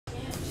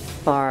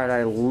Alright,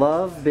 I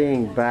love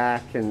being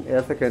back in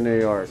Ithaca, New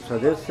York. So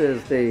this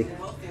is the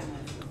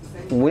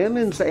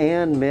women's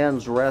and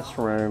men's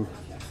restroom.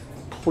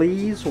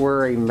 Please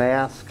wear a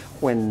mask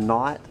when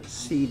not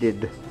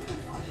seated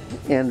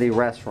in the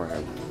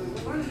restroom.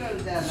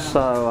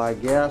 So I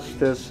guess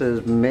this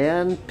is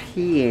men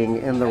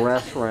peeing in the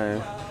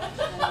restroom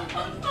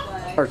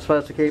are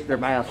supposed to keep their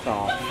mask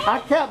on.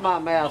 I kept my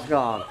mask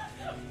on.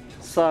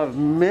 So if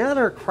men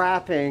are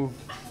crapping,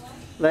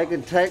 they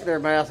can take their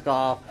mask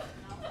off.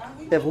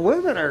 If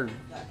women are,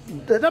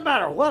 it doesn't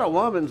matter what a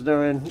woman's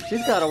doing,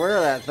 she's got to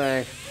wear that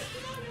thing.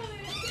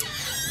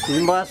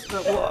 You must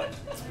have,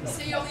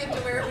 So you only have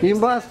to wear it when you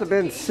must have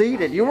been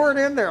seated. You weren't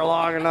in there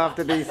long enough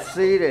to be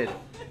seated.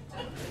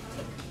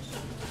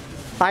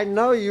 I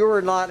know you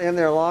were not in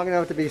there long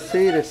enough to be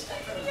seated.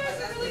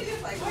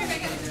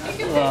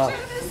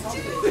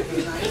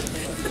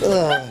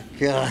 Oh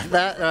God,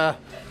 that.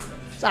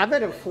 I've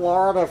been in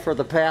Florida for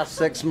the past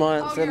 6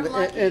 months in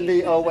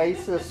the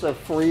Oasis of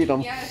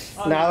freedom. Yes.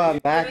 Now I'm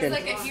back in.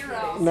 Like a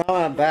hero. Now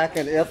I'm back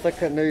in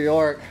Ithaca, New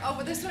York. Oh,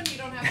 but this one you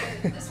don't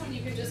have to. This one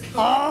you can just.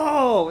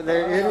 Oh,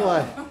 there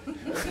anyway.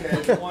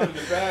 Okay, the one in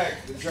the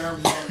back. The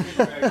German one in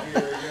the back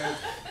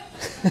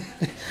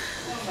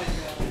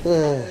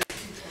here.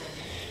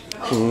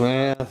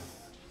 Man.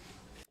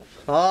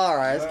 All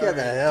right, let's get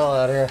the hell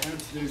out of here.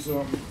 Let's do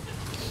something.